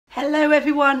Hello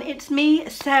everyone, it's me,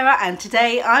 Sarah, and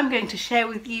today I'm going to share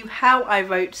with you how I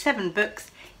wrote 7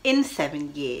 books in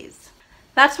 7 years.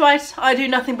 That's right, I do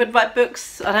nothing but write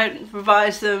books. I don't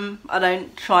revise them, I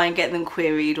don't try and get them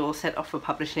queried or sent off for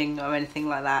publishing or anything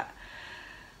like that,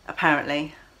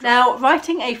 apparently. Now,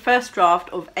 writing a first draft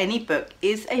of any book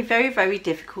is a very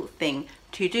difficult thing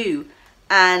to do.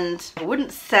 And I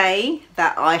wouldn't say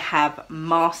that I have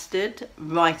mastered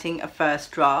writing a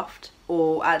first draft,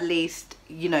 or at least,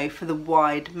 you know, for the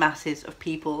wide masses of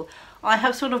people. I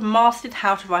have sort of mastered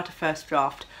how to write a first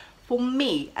draft for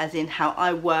me, as in how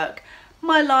I work,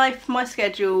 my life, my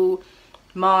schedule,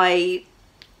 my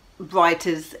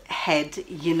writer's head,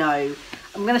 you know.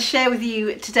 I'm going to share with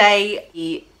you today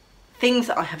the things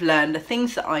that I have learned, the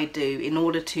things that I do in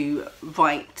order to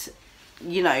write,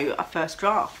 you know, a first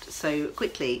draft so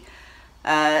quickly.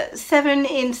 7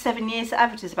 in 7 years, the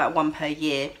average is about 1 per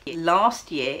year.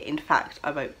 Last year, in fact,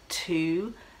 I wrote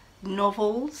 2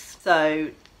 novels, so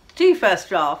 2 first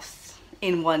drafts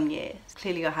in 1 year.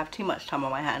 Clearly I have too much time on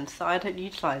my hands, so I don't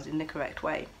utilise it in the correct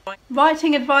way.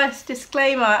 Writing advice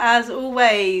disclaimer, as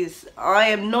always, I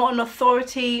am not an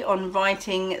authority on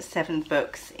writing 7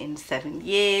 books in 7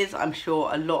 years. I'm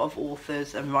sure a lot of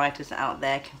authors and writers out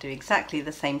there can do exactly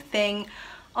the same thing.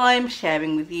 I'm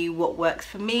sharing with you what works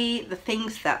for me, the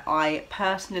things that I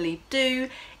personally do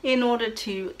in order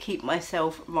to keep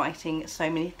myself writing so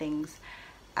many things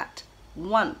at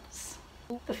once.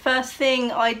 The first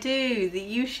thing I do that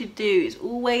you should do is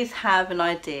always have an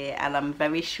idea, and I'm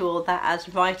very sure that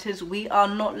as writers we are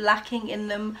not lacking in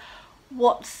them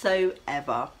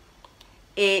whatsoever.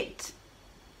 I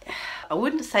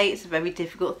wouldn't say it's a very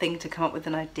difficult thing to come up with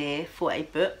an idea for a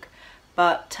book,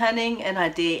 but turning an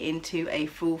idea into a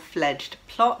full-fledged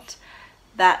plot,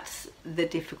 that's the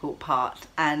difficult part.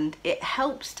 And it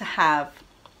helps to have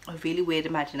a really weird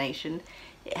imagination.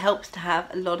 It helps to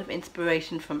have a lot of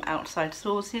inspiration from outside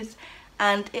sources,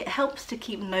 and it helps to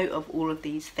keep note of all of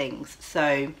these things.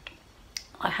 So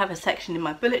I have a section in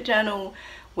my bullet journal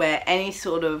where any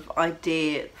sort of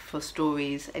idea for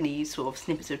stories, any sort of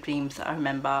snippets of dreams that I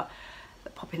remember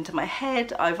that pop into my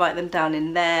head, I write them down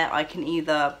in there. I can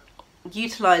either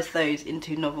utilise those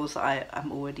into novels that I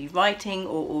am already writing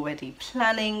or already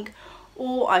planning,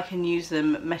 or I can use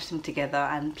them, mesh them together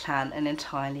and plan an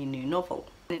entirely new novel.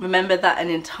 Remember that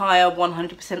an entire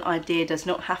 100% idea does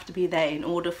not have to be there in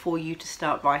order for you to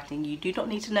start writing. You do not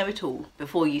need to know it all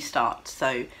before you start,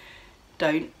 so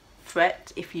don't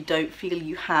fret if you don't feel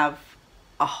you have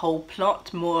a whole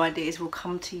plot. More ideas will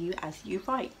come to you as you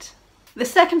write. The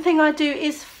second thing I do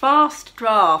is fast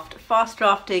draft. Fast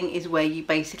drafting is where you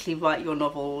basically write your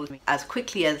novel as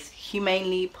quickly as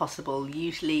humanly possible,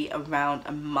 usually around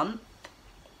a month.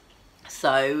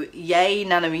 So yay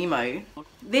NaNoWriMo.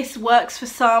 This works for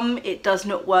some, it does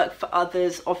not work for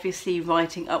others. Obviously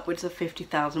writing upwards of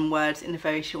 50,000 words in a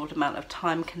very short amount of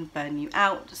time can burn you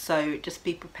out, so just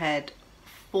be prepared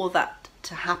for that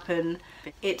to happen.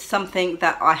 It's something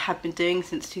that I have been doing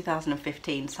since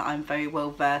 2015, so I'm very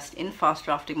well versed in fast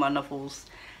drafting my novels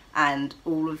and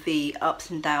all of the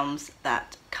ups and downs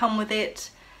that come with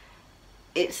it.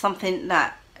 It's something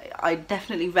that I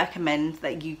definitely recommend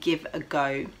that you give a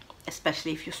go,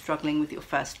 especially if you're struggling with your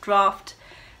first draft,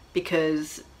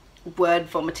 because word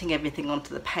vomiting everything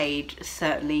onto the page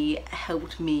certainly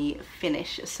helped me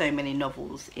finish so many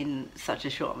novels in such a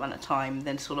short amount of time,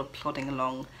 then sort of plodding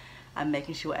along and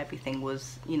making sure everything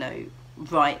was, you know,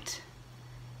 right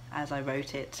as I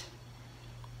wrote it,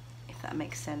 if that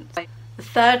makes sense. The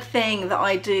third thing that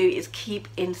I do is keep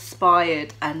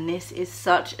inspired, and this is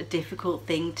such a difficult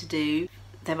thing to do.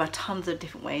 There are tons of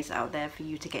different ways out there for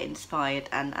you to get inspired,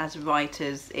 and as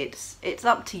writers it's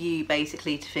up to you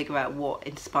basically to figure out what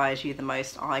inspires you the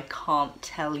most. I can't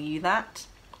tell you that.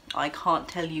 I can't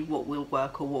tell you what will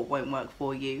work or what won't work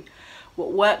for you.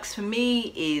 What works for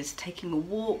me is taking a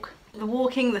walk. The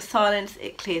walking, the silence,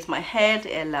 it clears my head,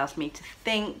 it allows me to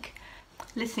think.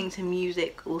 Listening to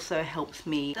music also helps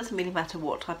me. It doesn't really matter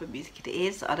what type of music it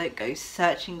is. I don't go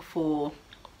searching for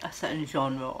a certain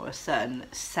genre or a certain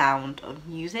sound of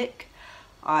music.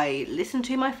 I listen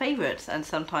to my favourites, and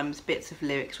sometimes bits of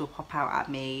lyrics will pop out at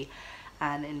me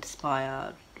and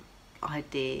inspire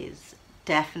ideas.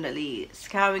 Definitely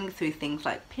scouring through things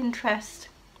like Pinterest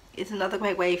is another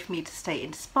great way for me to stay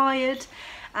inspired.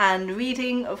 And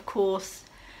reading, of course,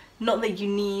 not that you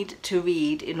need to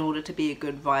read in order to be a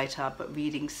good writer, but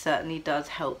reading certainly does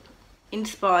help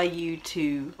inspire you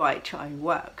to write your own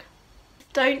work.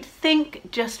 Don't think,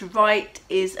 just write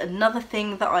is another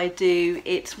thing that I do.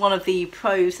 It's one of the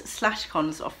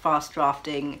pros/cons of fast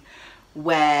drafting,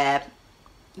 where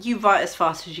you write as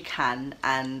fast as you can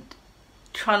and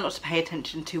try not to pay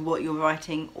attention to what you're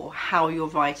writing or how you're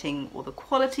writing or the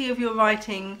quality of your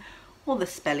writing or the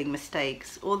spelling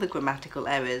mistakes or the grammatical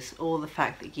errors or the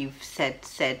fact that you've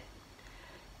said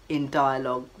in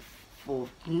dialogue for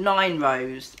 9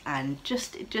 rows, and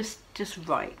just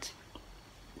write.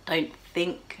 Don't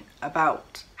think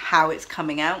about how it's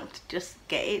coming out, just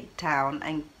get it down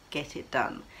and get it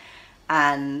done.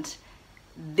 And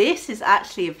this is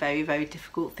actually a very, very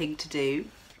difficult thing to do.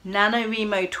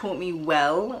 NaNoWriMo taught me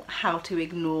well how to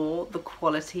ignore the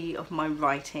quality of my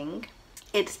writing.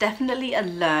 It's definitely a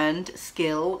learned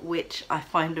skill, which I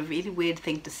find a really weird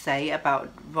thing to say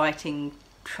about writing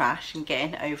trash and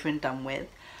getting it over and done with.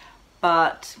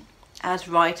 But as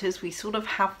writers, we sort of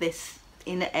have this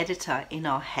inner editor in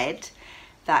our head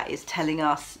that is telling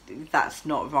us that's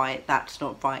not right, that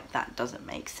doesn't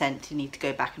make sense, you need to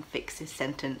go back and fix this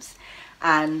sentence.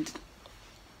 And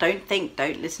don't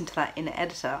listen to that inner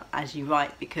editor as you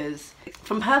write, because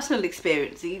from personal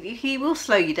experience, he will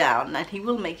slow you down and he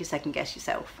will make you second guess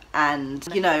yourself. And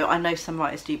you know, I know some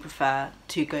writers do prefer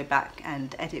to go back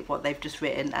and edit what they've just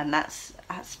written, and that's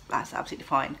absolutely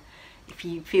fine. If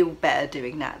you feel better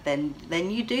doing that, then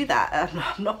you do that.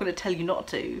 I'm not going to tell you not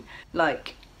to,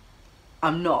 like,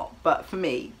 I'm not. But for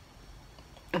me,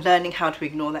 learning how to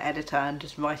ignore the editor and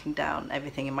just writing down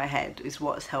everything in my head is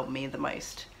what's helped me the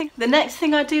most. The next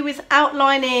thing I do is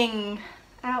outlining.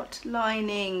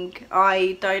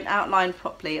 I don't outline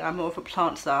properly. I'm more of a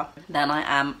plantser than I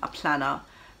am a planner,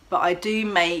 but I do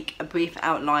make a brief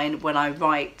outline when I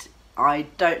write. I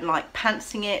don't like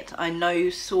pantsing it. I know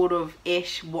sort of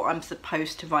ish what I'm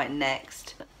supposed to write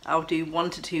next. I'll do 1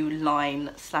 to 2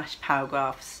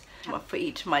 line/paragraphs for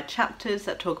each of my chapters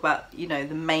that talk about, you know,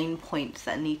 the main points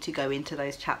that need to go into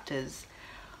those chapters.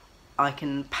 I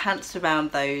can pants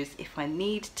around those if I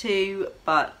need to,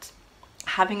 but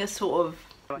having a sort of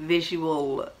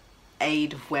visual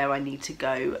aid of where I need to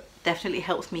go definitely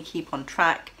helps me keep on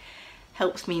track,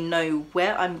 helps me know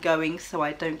where I'm going so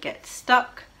I don't get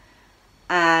stuck.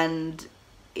 And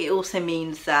it also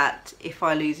means that if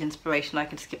I lose inspiration, I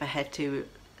can skip ahead to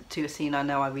a scene I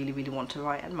know I really want to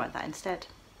write and write that instead.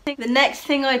 The next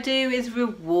thing I do is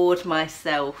reward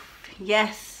myself.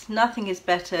 Yes, nothing is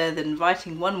better than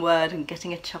writing 1 word and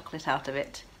getting a chocolate out of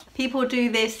it. People do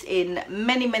this in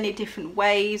many different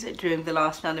ways. During the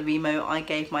last NaNoWriMo, I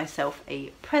gave myself a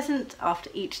present after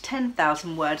each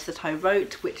 10,000 words that I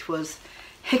wrote, which was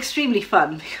extremely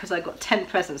fun because I got 10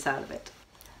 presents out of it.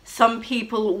 Some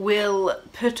people will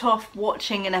put off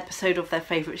watching an episode of their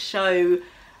favourite show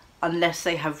unless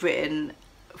they have written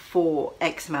for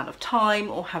X amount of time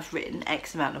or have written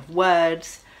X amount of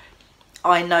words.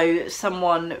 I know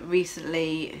someone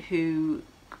recently who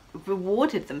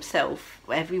rewarded themselves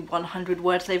every 100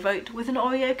 words they wrote with an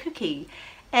Oreo cookie.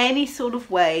 Any sort of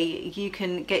way you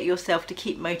can get yourself to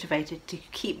keep motivated, to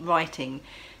keep writing,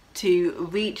 to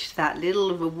reach that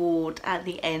little reward at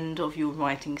the end of your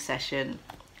writing session,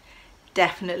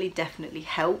 definitely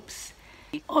helps.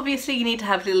 Obviously you need to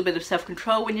have a little bit of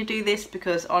self-control when you do this,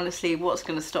 because honestly, what's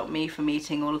going to stop me from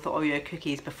eating all of the Oreo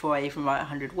cookies before I even write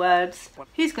 100 words?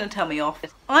 Who's going to tell me off?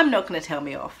 I'm not going to tell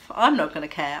me off. I'm not going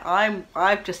to care.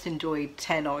 I've just enjoyed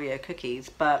 10 Oreo cookies,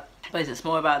 but I suppose it's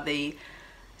more about the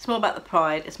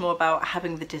pride. It's more about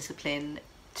having the discipline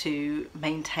to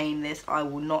maintain this. I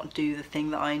will not do the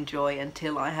thing that I enjoy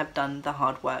until I have done the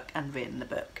hard work and written the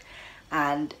book.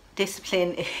 And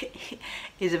discipline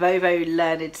is a very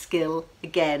learned skill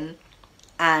again,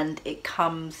 and it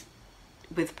comes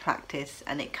with practice,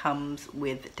 and it comes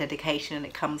with dedication, and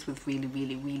it comes with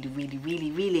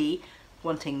really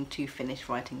wanting to finish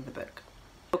writing the book.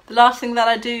 The last thing that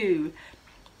I do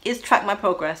is track my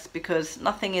progress, because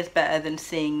nothing is better than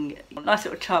seeing a nice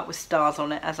little chart with stars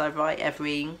on it as I write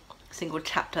every single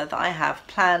chapter that I have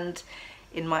planned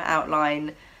in my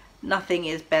outline. Nothing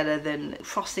is better than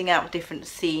crossing out different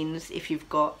scenes if you've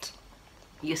got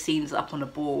your scenes up on a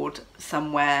board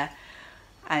somewhere,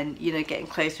 and you know, getting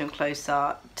closer and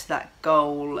closer to that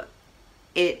goal.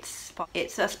 It's I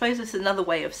suppose it's another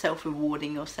way of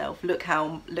self-rewarding yourself. Look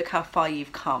how far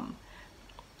you've come.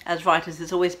 As writers,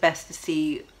 it's always best to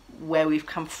see where we've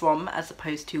come from as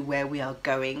opposed to where we are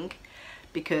going,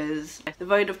 because the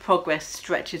road of progress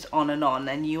stretches on,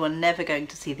 and you are never going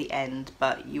to see the end,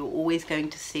 but you're always going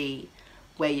to see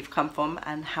where you've come from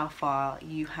and how far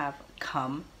you have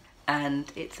come. And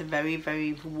it's a very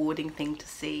rewarding thing to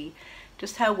see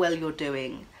just how well you're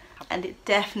doing, and it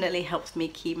definitely helps me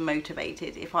keep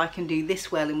motivated. If I can do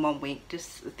this well in 1 week, just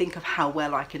think of how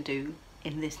well I can do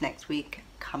in this next week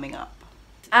coming up.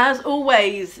 As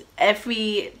always,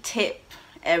 every tip,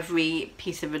 every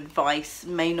piece of advice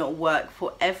may not work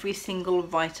for every single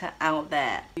writer out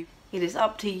there. It is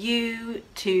up to you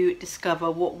to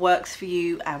discover what works for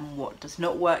you and what does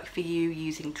not work for you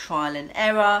using trial and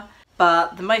error.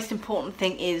 But the most important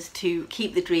thing is to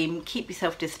keep the dream, keep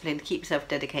yourself disciplined, keep yourself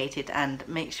dedicated, and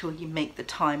make sure you make the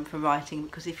time for writing,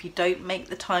 because if you don't make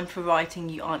the time for writing,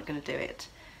 you aren't going to do it.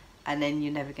 And then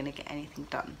you're never going to get anything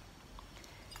done.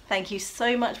 Thank you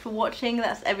so much for watching.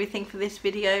 That's everything for this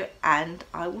video, and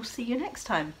I will see you next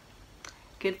time.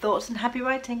 Good thoughts and happy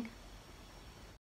writing.